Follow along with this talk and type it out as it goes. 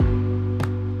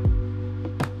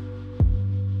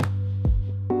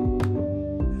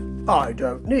I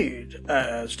don't need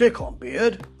a stick-on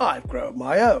beard. I've grown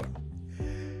my own.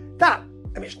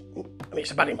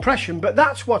 It's a bad impression, but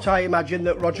that's what I imagine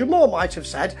that Roger Moore might have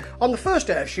said on the first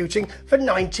day of shooting for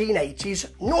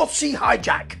 1980's North Sea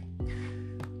Hijack,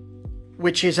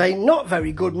 which is a not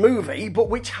very good movie, but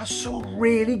which has some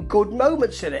really good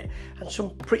moments in it, and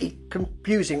some pretty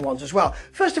confusing ones as well.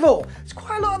 First of all, there's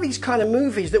quite a lot of these kind of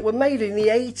movies that were made in the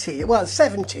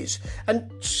 70s,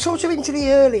 and sort of into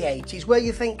the early 80s, where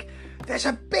you think, there's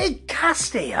a big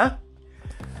cast here.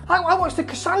 I watched the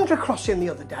Cassandra Crossing the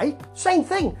other day, same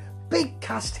thing, big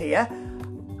cast here.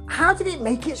 How did it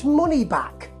make its money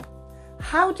back?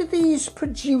 How did these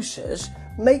producers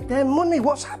make their money?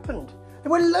 What's happened?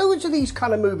 There were loads of these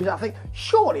kind of movies. I think,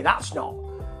 surely that's not.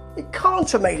 It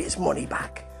can't have made its money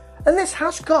back. And this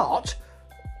has got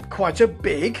quite a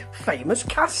big, famous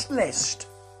cast list.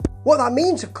 What that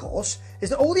means, of course, is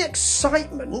that all the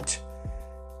excitement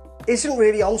isn't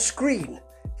really on screen.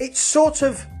 It's sort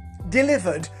of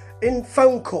delivered in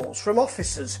phone calls from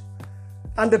officers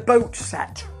and a boat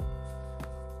set.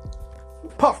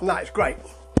 Apart from that, it's great.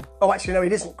 Oh, actually, no,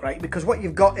 it isn't great, because what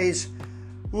you've got is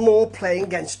Moore playing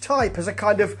against type as a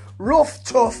kind of rough,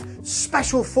 tough,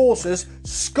 special forces,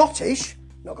 Scottish,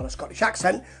 not got a Scottish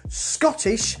accent,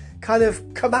 Scottish kind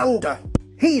of commander.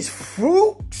 He's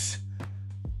Fuchs.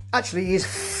 Actually, he's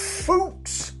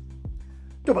Fuchs.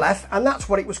 Double F, and that's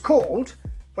what it was called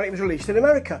when it was released in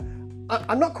America.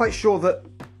 I'm not quite sure that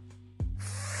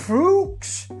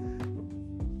Fuchs,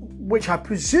 which I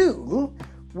presume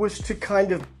was to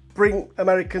kind of bring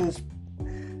Americans'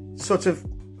 sort of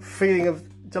feeling of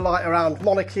delight around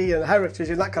monarchy and heritage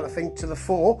and that kind of thing to the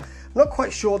fore. I'm not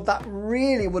quite sure that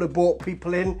really would have brought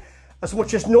people in as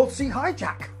much as North Sea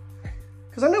Hijack.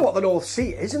 Because I know what the North Sea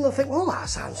is, and they'll think, well, that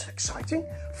sounds exciting.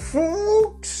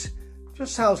 Fuchs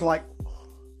just sounds like,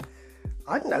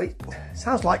 I don't know, it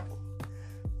sounds like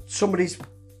somebody's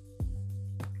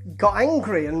got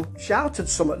angry and shouted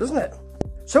something, doesn't it?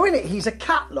 So in it, he's a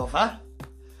cat lover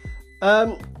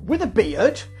with a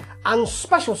beard and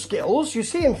special skills. You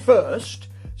see him first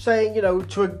saying,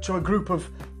 to a group of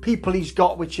people he's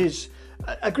got, which is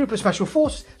a group of special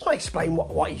forces. It's not explain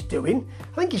what he's doing.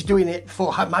 I think he's doing it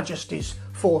for Her Majesty's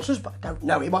forces, but I don't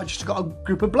know. He might just have got a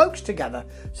group of blokes together.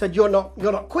 Said, you're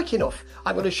not quick enough.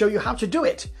 I'm going to show you how to do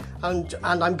it, and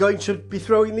I'm going to be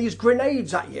throwing these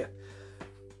grenades at you.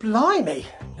 Blimey,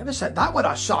 never said that when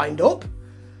I signed up.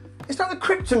 It's like the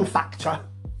Krypton Factor,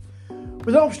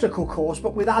 with an obstacle course,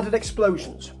 but with added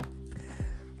explosions.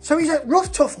 So he's a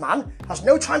rough, tough man, has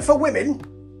no time for women.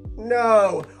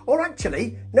 No. Or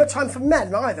actually, no time for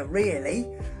men either, really.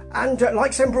 And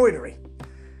likes embroidery.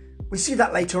 We see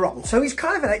that later on. So he's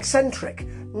kind of an eccentric,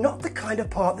 not the kind of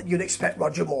part that you'd expect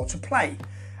Roger Moore to play.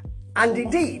 And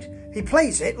indeed, he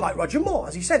plays it like Roger Moore.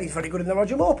 As he said, he's very good in the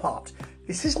Roger Moore part.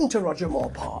 This isn't a Roger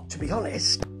Moore part, to be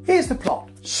honest. Here's the plot,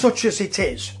 such as it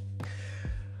is.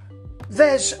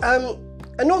 There's a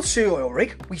North Sea oil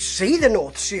rig. We see the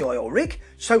North Sea oil rig,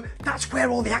 so that's where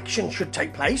all the action should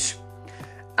take place.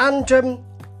 And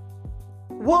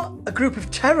what a group of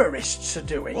terrorists are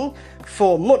doing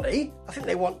for money, I think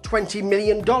they want $20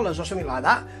 million or something like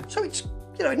that. So it's,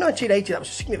 in 1980, that was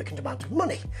a significant amount of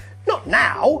money. Not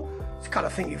now. It's the kind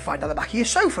of thing you find on the back of your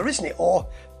sofa, isn't it? Or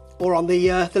on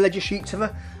the ledger sheets of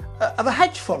a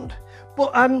hedge fund.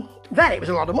 But then it was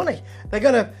a lot of money.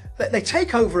 They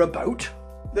take over a boat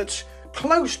that's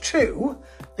close to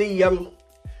the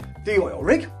oil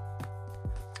rig.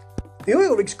 The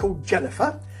oil rig's called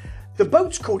Jennifer. The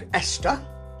boat's called Esther.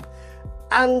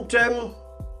 And I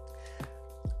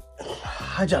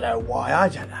don't know why, I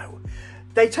don't know.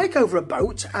 They take over a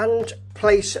boat and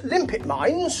place limpet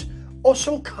mines or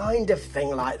some kind of thing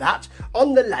like that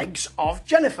on the legs of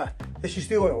Jennifer. This is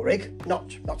the oil rig,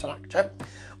 not an actor.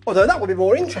 Although that would be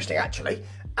more interesting, actually.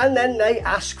 And then they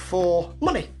ask for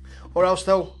money, or else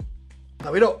they'll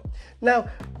blow it up. Now,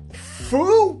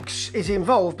 Fuchs is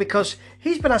involved because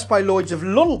he's been asked by Lloyd's of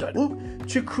London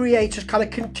to create a kind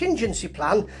of contingency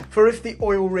plan for if the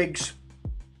oil rigs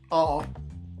are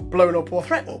blown up or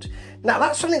threatened. Now,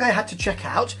 that's something I had to check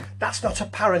out. That's not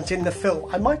apparent in the film.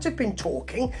 I might have been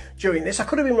talking during this. I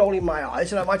could have been rolling my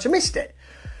eyes and I might have missed it.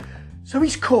 So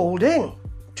he's called in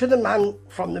to the man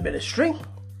from the ministry,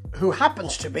 who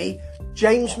happens to be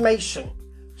James Mason,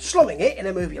 slumming it in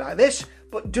a movie like this,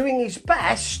 but doing his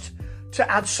best to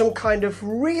add some kind of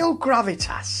real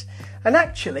gravitas. And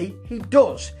actually, he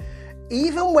does.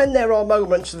 Even when there are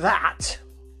moments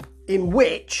in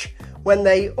which, when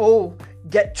they all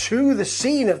get to the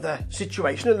scene of the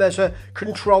situation and there's a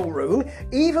control room,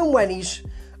 even when he's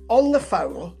on the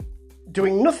phone,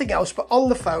 doing nothing else but on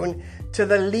the phone to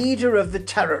the leader of the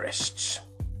terrorists,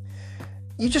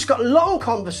 you've just got long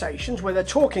conversations where they're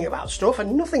talking about stuff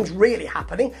and nothing's really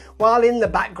happening, while in the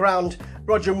background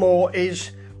Roger Moore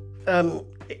is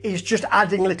just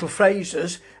adding little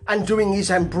phrases and doing his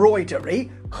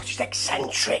embroidery. God, he's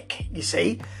eccentric, you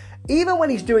see. Even when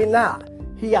he's doing that,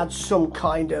 he adds some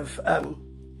kind of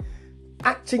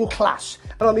acting class.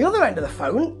 And on the other end of the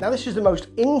phone, now this is the most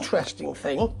interesting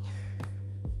thing,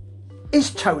 is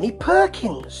Tony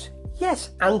Perkins. Yes,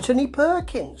 Anthony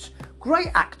Perkins. Great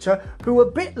actor who,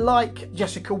 a bit like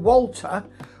Jessica Walter,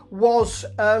 was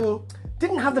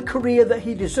didn't have the career that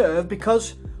he deserved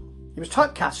because he was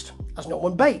typecast as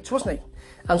Norman Bates, wasn't he?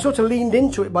 And sort of leaned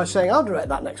into it by saying, I'll direct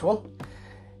that next one.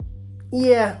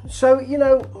 Yeah, so, you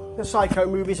know, the Psycho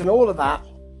movies and all of that.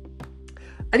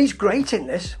 And he's great in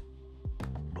this.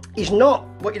 He's not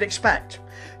what you'd expect.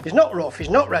 He's not rough, he's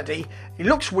not ready, he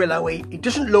looks willowy, he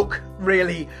doesn't look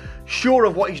really sure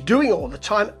of what he's doing all the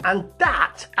time, and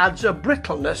that adds a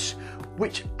brittleness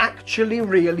which actually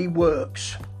really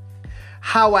works.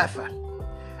 However,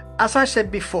 as I said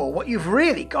before, what you've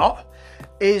really got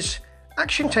is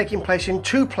action taking place in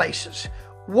two places.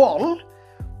 One,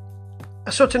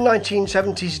 a sort of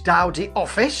 1970s dowdy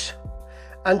office,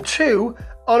 and two,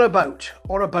 on a boat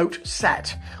or a boat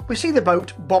set. We see the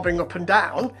boat bobbing up and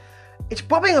down. It's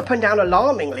bobbing up and down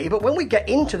alarmingly, but when we get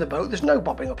into the boat, there's no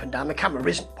bobbing up and down. The camera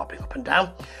isn't bobbing up and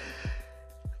down.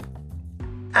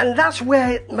 And that's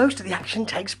where most of the action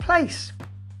takes place.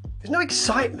 There's no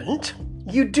excitement.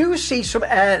 You do see some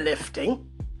airlifting,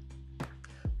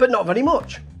 but not very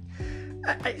much.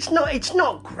 It's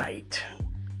not great.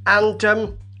 And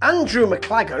Andrew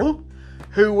McLagan,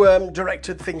 who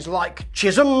directed things like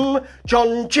Chisholm,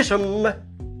 John Chisholm,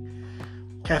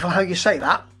 careful how you say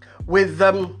that, with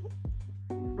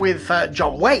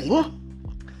John Wayne,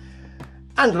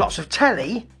 and lots of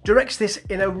telly, directs this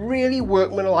in a really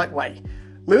workmanlike way.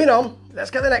 Moving on, let's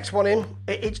get the next one in.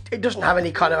 It doesn't have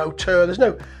any kind of auteur. There's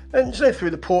no through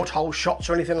the porthole shots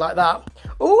or anything like that.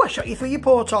 Oh, I shot you through your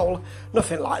porthole.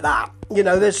 Nothing like that. You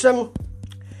know, there's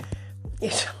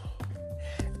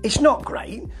it's not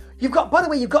great. By the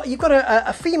way, you've got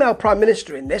a female prime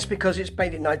minister in this because it's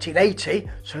made in 1980,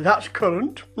 so that's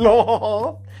current.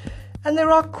 And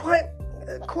there are quite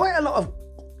a lot of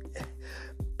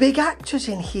big actors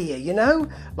in here, you know,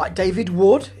 like David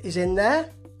Wood is in there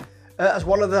as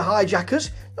one of the hijackers.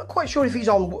 Not quite sure if he's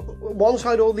on one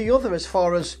side or the other as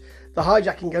far as the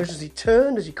hijacking goes. Does he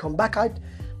turn? Does he come back?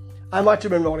 I might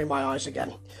have been rolling my eyes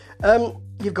again.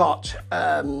 You've got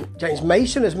James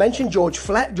Mason, as mentioned. George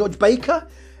Baker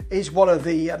is one of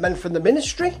the men from the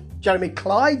Ministry. Jeremy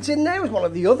Clyde's in there as one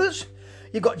of the others.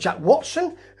 You've got Jack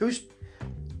Watson, who's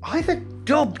either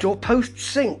dubbed or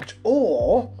post-synced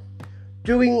or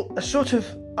doing a sort of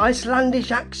Icelandic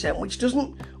accent,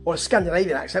 or a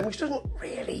Scandinavian accent, which doesn't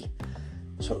really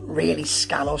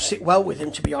scan or sit well with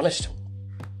him, to be honest.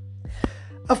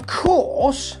 Of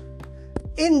course,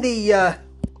 in the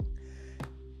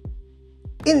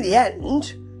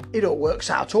end, it all works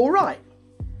out all right.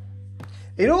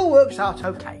 It all works out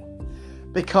okay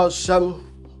because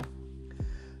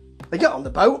they get on the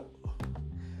boat.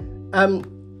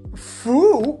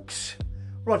 Fuchs,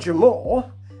 Roger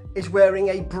Moore, is wearing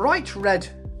a bright red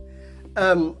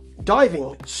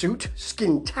diving suit,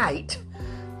 skin tight,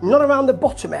 not around the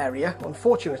bottom area,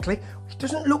 unfortunately, which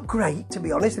doesn't look great, to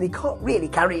be honest, and he can't really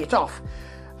carry it off.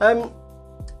 And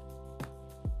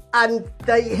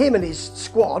him and his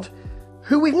squad,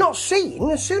 who we've not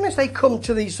seen, as soon as they come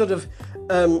to the sort of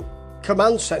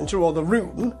command centre or the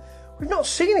room, we've not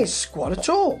seen his squad at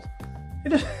all.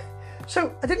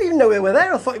 So I didn't even know they were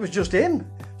there. I thought it was just him.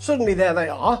 Suddenly there they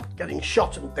are, getting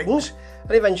shot and things,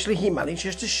 and eventually he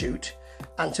manages to shoot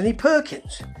Anthony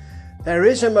Perkins. There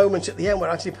is a moment at the end where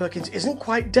Anthony Perkins isn't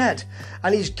quite dead,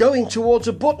 and he's going towards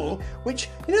a button, which,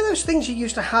 you know those things you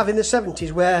used to have in the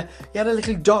 70s where you had a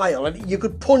little dial and you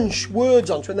could punch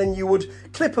words onto, and then you would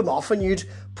clip them off and you'd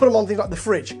put them on things like the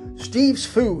fridge, Steve's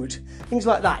Food, things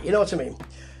like that, you know what I mean?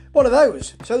 One of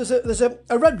those. So there's a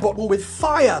red button with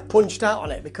fire punched out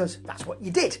on it, because that's what you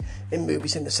did in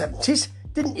movies in the 70s,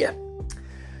 didn't you?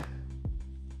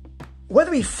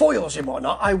 Whether he foils him or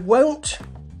not, I won't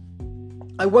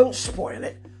spoil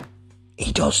it.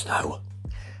 He does, though.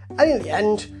 And in the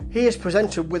end, he is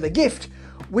presented with a gift,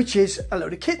 which is a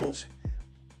load of kittens.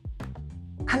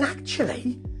 And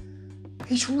actually,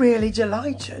 he's really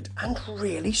delighted and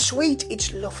really sweet.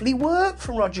 It's lovely work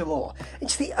from Roger Moore.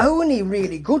 It's the only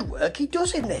really good work he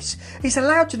does in this. He's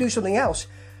allowed to do something else.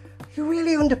 He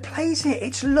really underplays it.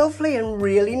 It's lovely and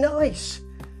really nice.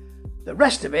 The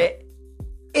rest of it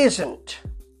isn't.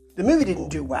 The movie didn't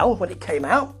do well when it came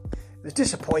out. It was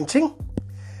disappointing.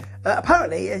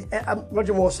 Apparently,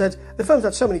 Roger Moore said, the film's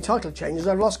had so many title changes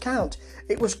I've lost count.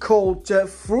 It was called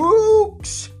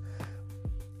Fuchs,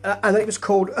 and it was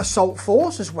called Assault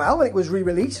Force as well, and it was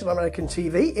re-released on American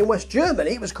TV. In West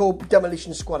Germany, it was called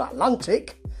Demolition Squad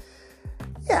Atlantic.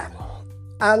 Yeah,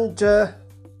 and the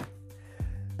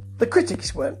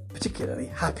critics weren't particularly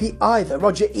happy either.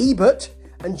 Roger Ebert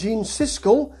and Gene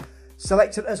Siskel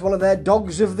selected as one of their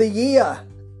Dogs of the Year.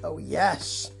 Oh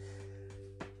yes.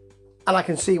 And I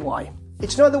can see why.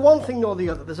 It's neither one thing nor the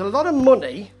other. There's a lot of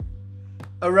money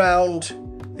around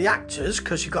the actors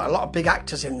because you've got a lot of big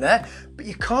actors in there, but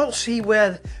you can't see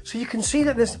where. So you can see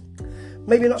that there's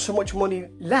maybe not so much money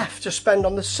left to spend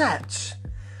on the sets,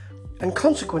 and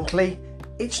consequently,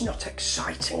 it's not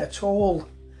exciting at all.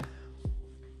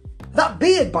 That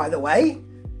beard, by the way,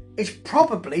 is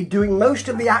probably doing most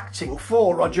of the acting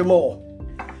for Roger Moore.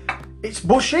 It's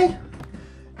bushy,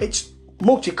 it's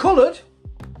multicoloured,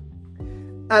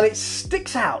 and it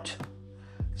sticks out,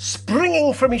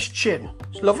 springing from his chin.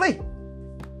 It's lovely.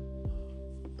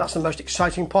 That's the most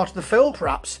exciting part of the film,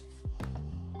 perhaps.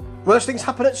 Worst things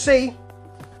happen at sea.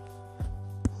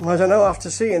 I don't know after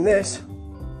seeing this.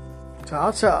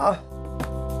 Ta-ta.